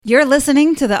You're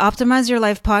listening to the Optimize Your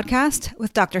Life podcast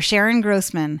with Dr. Sharon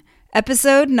Grossman,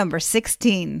 episode number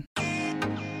 16.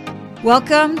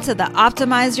 Welcome to the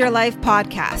Optimize Your Life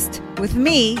podcast with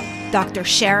me, Dr.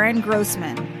 Sharon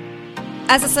Grossman.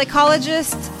 As a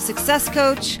psychologist, success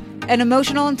coach, and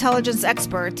emotional intelligence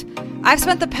expert, I've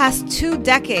spent the past 2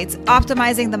 decades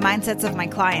optimizing the mindsets of my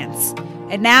clients.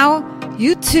 And now,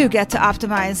 you too get to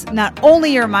optimize not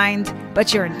only your mind,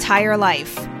 but your entire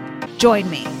life. Join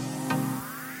me.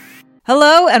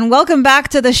 Hello, and welcome back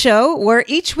to the show, where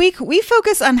each week we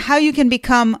focus on how you can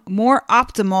become more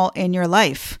optimal in your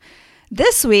life.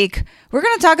 This week, we're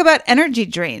going to talk about energy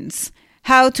drains,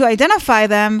 how to identify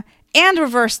them and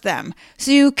reverse them so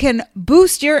you can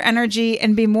boost your energy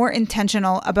and be more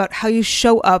intentional about how you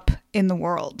show up in the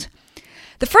world.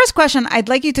 The first question I'd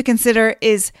like you to consider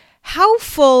is, how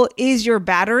full is your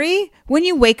battery when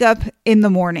you wake up in the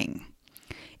morning?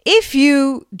 If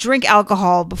you drink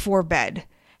alcohol before bed,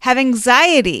 have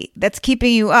anxiety that's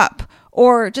keeping you up,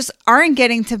 or just aren't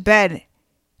getting to bed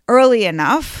early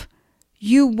enough,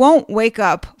 you won't wake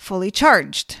up fully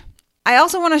charged. I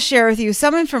also want to share with you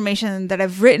some information that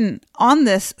I've written on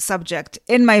this subject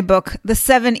in my book, The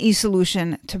 7E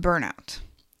Solution to Burnout.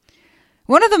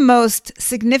 One of the most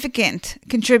significant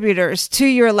contributors to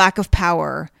your lack of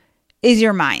power is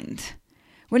your mind.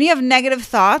 When you have negative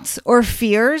thoughts or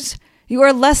fears, you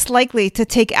are less likely to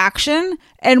take action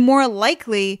and more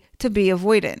likely to be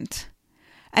avoidant.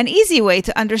 An easy way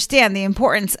to understand the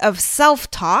importance of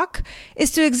self-talk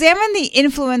is to examine the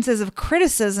influences of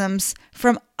criticisms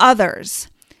from others.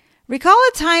 Recall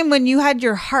a time when you had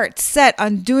your heart set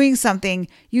on doing something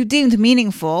you deemed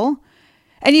meaningful,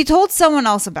 and you told someone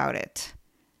else about it.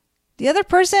 The other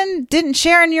person didn't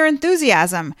share in your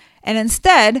enthusiasm, and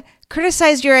instead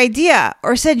criticized your idea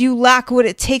or said you lack what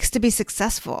it takes to be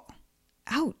successful.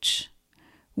 Ouch.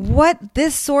 What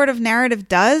this sort of narrative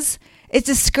does is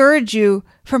discourage you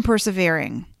from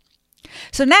persevering.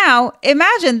 So now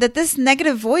imagine that this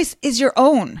negative voice is your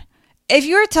own. If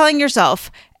you're telling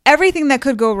yourself everything that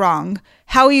could go wrong,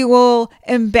 how you will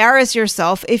embarrass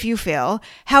yourself if you fail,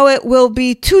 how it will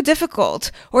be too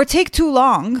difficult or take too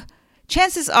long,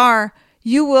 chances are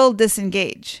you will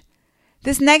disengage.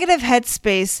 This negative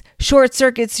headspace short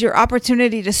circuits your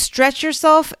opportunity to stretch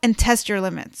yourself and test your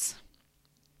limits.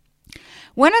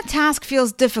 When a task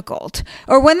feels difficult,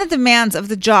 or when the demands of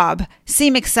the job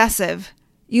seem excessive,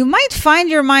 you might find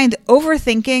your mind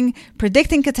overthinking,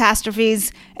 predicting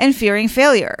catastrophes, and fearing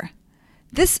failure.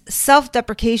 This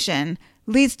self-deprecation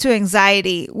leads to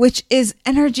anxiety, which is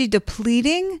energy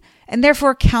depleting and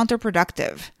therefore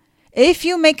counterproductive. If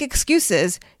you make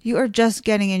excuses, you are just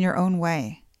getting in your own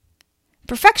way.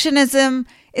 Perfectionism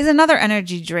is another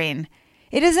energy drain.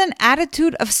 It is an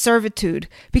attitude of servitude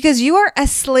because you are a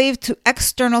slave to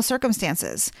external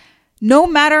circumstances. No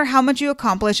matter how much you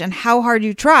accomplish and how hard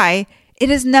you try, it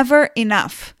is never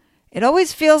enough. It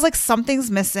always feels like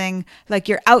something's missing, like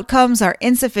your outcomes are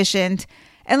insufficient,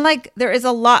 and like there is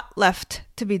a lot left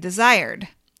to be desired.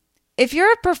 If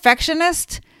you're a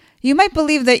perfectionist, you might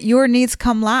believe that your needs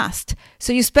come last,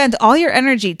 so you spend all your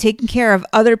energy taking care of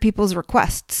other people's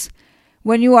requests.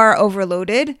 When you are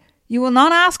overloaded, you will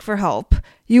not ask for help.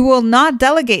 You will not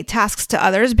delegate tasks to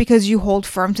others because you hold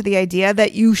firm to the idea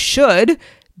that you should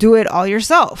do it all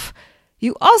yourself.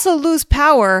 You also lose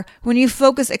power when you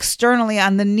focus externally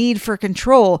on the need for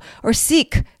control or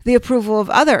seek the approval of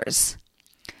others.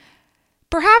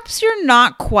 Perhaps you're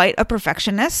not quite a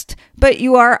perfectionist, but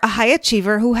you are a high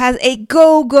achiever who has a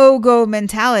go, go, go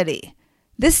mentality.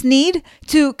 This need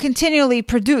to continually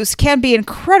produce can be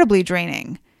incredibly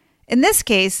draining. In this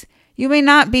case, you may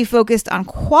not be focused on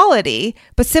quality,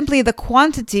 but simply the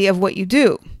quantity of what you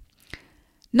do.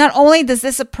 Not only does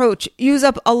this approach use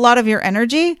up a lot of your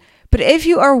energy, but if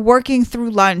you are working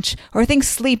through lunch or think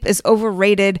sleep is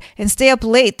overrated and stay up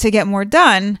late to get more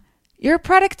done, your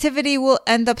productivity will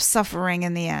end up suffering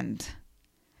in the end.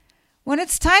 When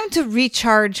it's time to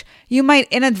recharge, you might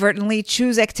inadvertently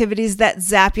choose activities that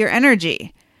zap your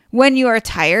energy. When you are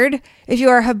tired, if you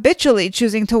are habitually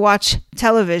choosing to watch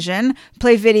television,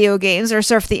 play video games, or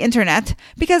surf the internet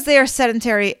because they are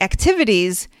sedentary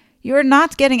activities, you are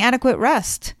not getting adequate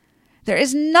rest. There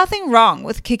is nothing wrong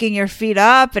with kicking your feet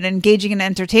up and engaging in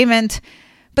entertainment,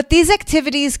 but these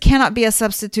activities cannot be a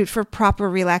substitute for proper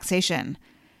relaxation.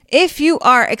 If you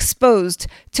are exposed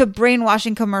to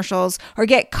brainwashing commercials or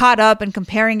get caught up in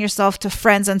comparing yourself to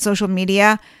friends on social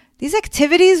media, these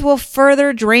activities will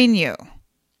further drain you.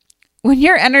 When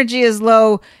your energy is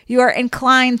low, you are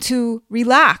inclined to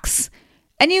relax,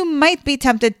 and you might be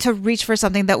tempted to reach for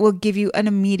something that will give you an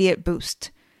immediate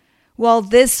boost. While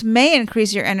this may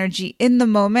increase your energy in the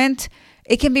moment,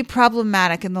 it can be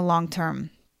problematic in the long term.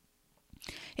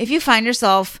 If you find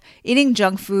yourself eating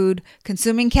junk food,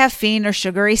 consuming caffeine or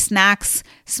sugary snacks,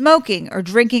 smoking or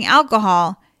drinking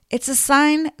alcohol, it's a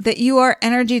sign that you are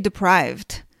energy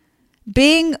deprived.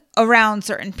 Being around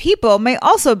certain people may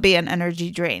also be an energy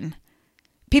drain.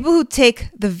 People who take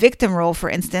the victim role, for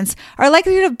instance, are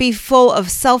likely to be full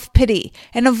of self-pity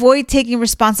and avoid taking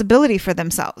responsibility for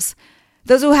themselves.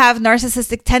 Those who have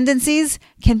narcissistic tendencies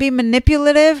can be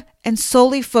manipulative and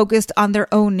solely focused on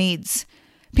their own needs.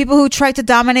 People who try to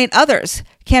dominate others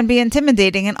can be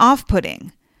intimidating and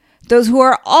off-putting. Those who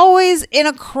are always in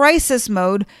a crisis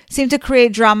mode seem to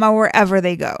create drama wherever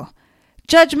they go.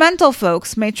 Judgmental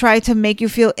folks may try to make you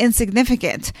feel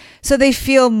insignificant, so they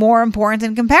feel more important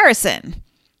in comparison.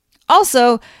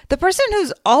 Also, the person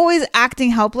who's always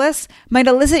acting helpless might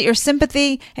elicit your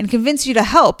sympathy and convince you to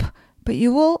help, but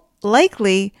you will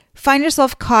likely find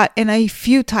yourself caught in a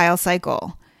futile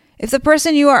cycle. If the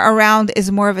person you are around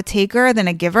is more of a taker than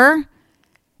a giver,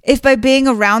 if by being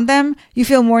around them you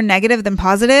feel more negative than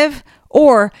positive,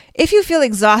 or if you feel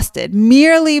exhausted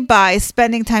merely by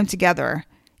spending time together,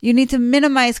 you need to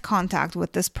minimize contact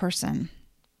with this person.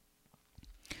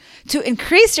 To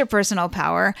increase your personal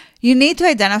power, you need to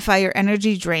identify your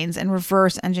energy drains and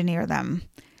reverse engineer them.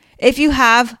 If you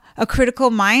have a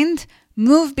critical mind,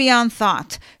 move beyond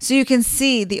thought so you can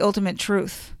see the ultimate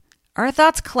truth. Our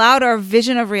thoughts cloud our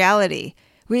vision of reality.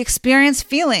 We experience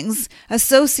feelings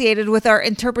associated with our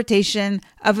interpretation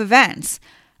of events.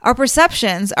 Our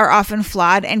perceptions are often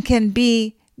flawed and can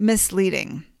be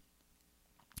misleading.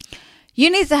 You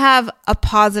need to have a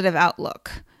positive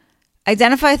outlook.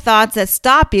 Identify thoughts that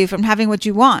stop you from having what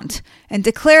you want and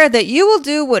declare that you will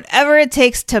do whatever it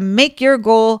takes to make your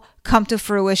goal come to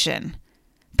fruition.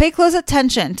 Pay close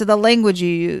attention to the language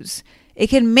you use. It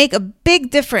can make a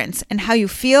big difference in how you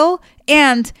feel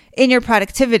and in your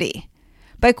productivity.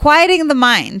 By quieting the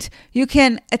mind, you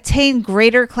can attain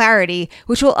greater clarity,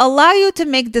 which will allow you to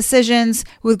make decisions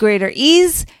with greater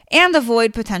ease and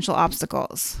avoid potential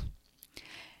obstacles.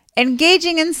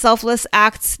 Engaging in selfless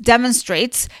acts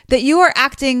demonstrates that you are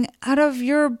acting out of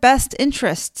your best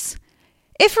interests.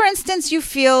 If, for instance, you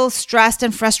feel stressed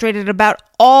and frustrated about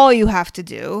all you have to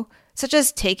do, such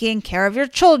as taking care of your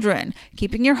children,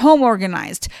 keeping your home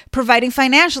organized, providing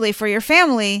financially for your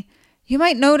family, you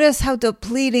might notice how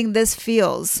depleting this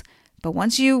feels. But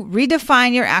once you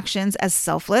redefine your actions as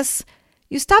selfless,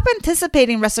 you stop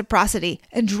anticipating reciprocity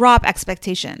and drop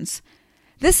expectations.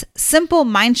 This simple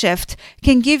mind shift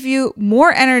can give you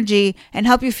more energy and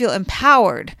help you feel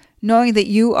empowered, knowing that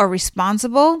you are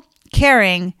responsible,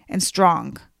 caring, and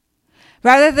strong.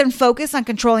 Rather than focus on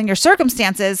controlling your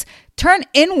circumstances, turn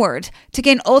inward to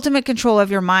gain ultimate control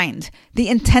of your mind, the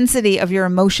intensity of your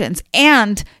emotions,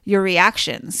 and your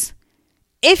reactions.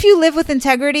 If you live with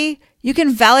integrity, you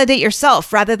can validate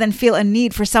yourself rather than feel a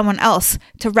need for someone else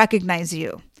to recognize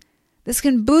you. This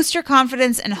can boost your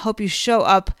confidence and help you show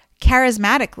up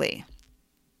charismatically.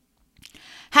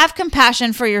 Have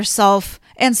compassion for yourself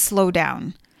and slow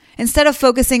down. Instead of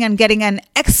focusing on getting an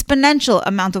exponential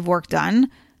amount of work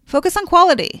done, focus on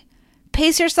quality.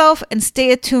 Pace yourself and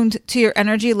stay attuned to your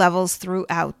energy levels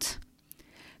throughout.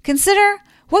 Consider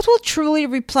what will truly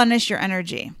replenish your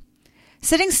energy.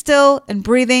 Sitting still and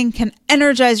breathing can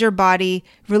energize your body,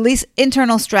 release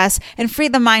internal stress, and free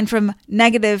the mind from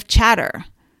negative chatter.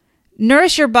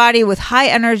 Nourish your body with high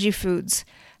energy foods.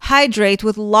 Hydrate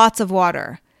with lots of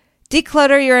water.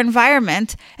 Declutter your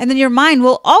environment, and then your mind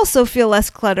will also feel less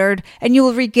cluttered and you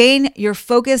will regain your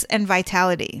focus and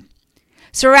vitality.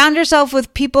 Surround yourself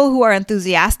with people who are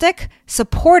enthusiastic,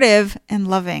 supportive, and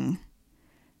loving.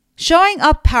 Showing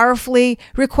up powerfully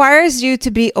requires you to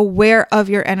be aware of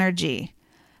your energy.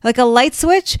 Like a light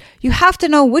switch, you have to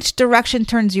know which direction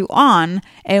turns you on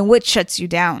and which shuts you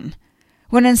down.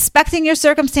 When inspecting your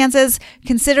circumstances,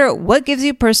 consider what gives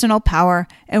you personal power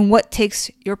and what takes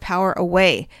your power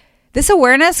away. This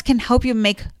awareness can help you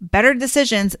make better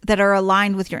decisions that are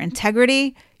aligned with your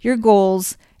integrity, your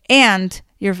goals, and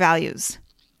your values.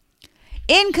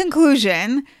 In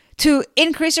conclusion, to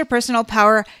increase your personal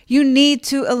power, you need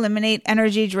to eliminate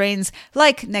energy drains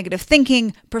like negative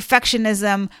thinking,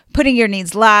 perfectionism, putting your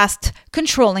needs last,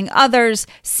 controlling others,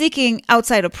 seeking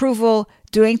outside approval,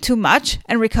 doing too much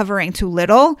and recovering too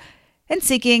little, and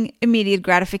seeking immediate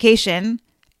gratification,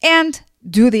 and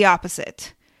do the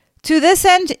opposite. To this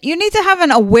end, you need to have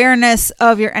an awareness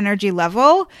of your energy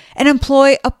level and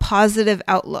employ a positive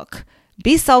outlook.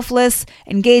 Be selfless,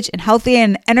 engage in healthy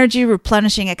and energy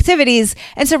replenishing activities,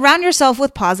 and surround yourself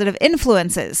with positive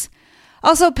influences.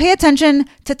 Also, pay attention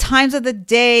to times of the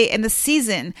day and the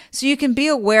season so you can be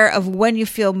aware of when you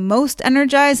feel most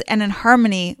energized and in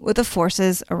harmony with the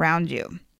forces around you.